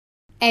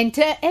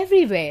Enter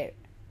everywhere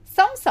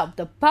sums up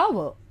the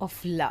power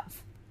of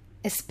love,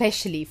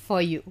 especially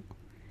for you.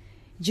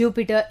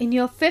 Jupiter in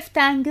your fifth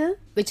angle,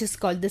 which is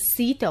called the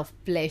seat of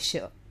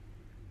pleasure.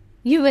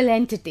 You will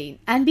entertain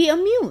and be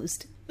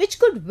amused, which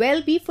could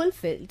well be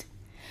fulfilled.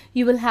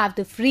 You will have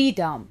the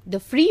freedom, the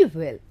free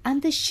will,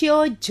 and the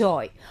sheer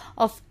joy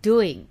of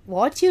doing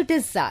what you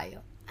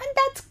desire. And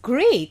that's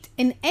great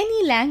in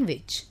any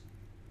language.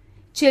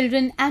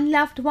 Children and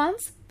loved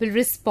ones will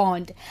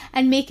respond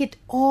and make it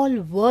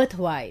all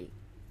worthwhile.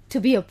 To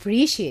be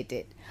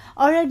appreciated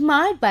or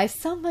admired by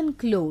someone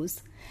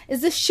close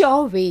is a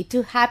sure way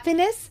to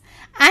happiness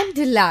and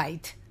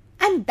delight.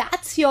 And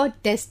that's your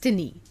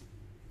destiny.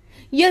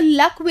 Your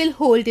luck will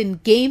hold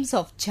in games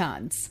of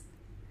chance.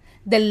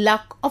 The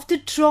luck of the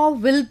draw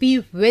will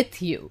be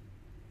with you.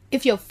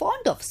 If you're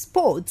fond of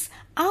sports,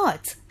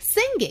 arts,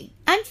 singing,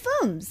 and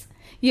films,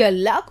 your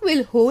luck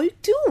will hold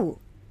too.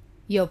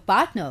 Your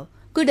partner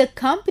could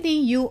accompany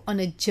you on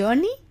a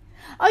journey,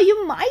 or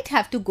you might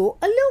have to go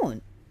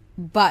alone.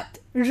 But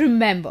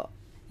remember,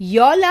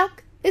 your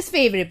luck is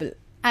favorable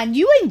and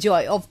you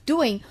enjoy of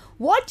doing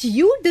what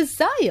you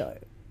desire.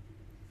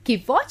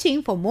 Keep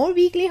watching for more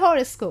weekly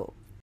horoscope.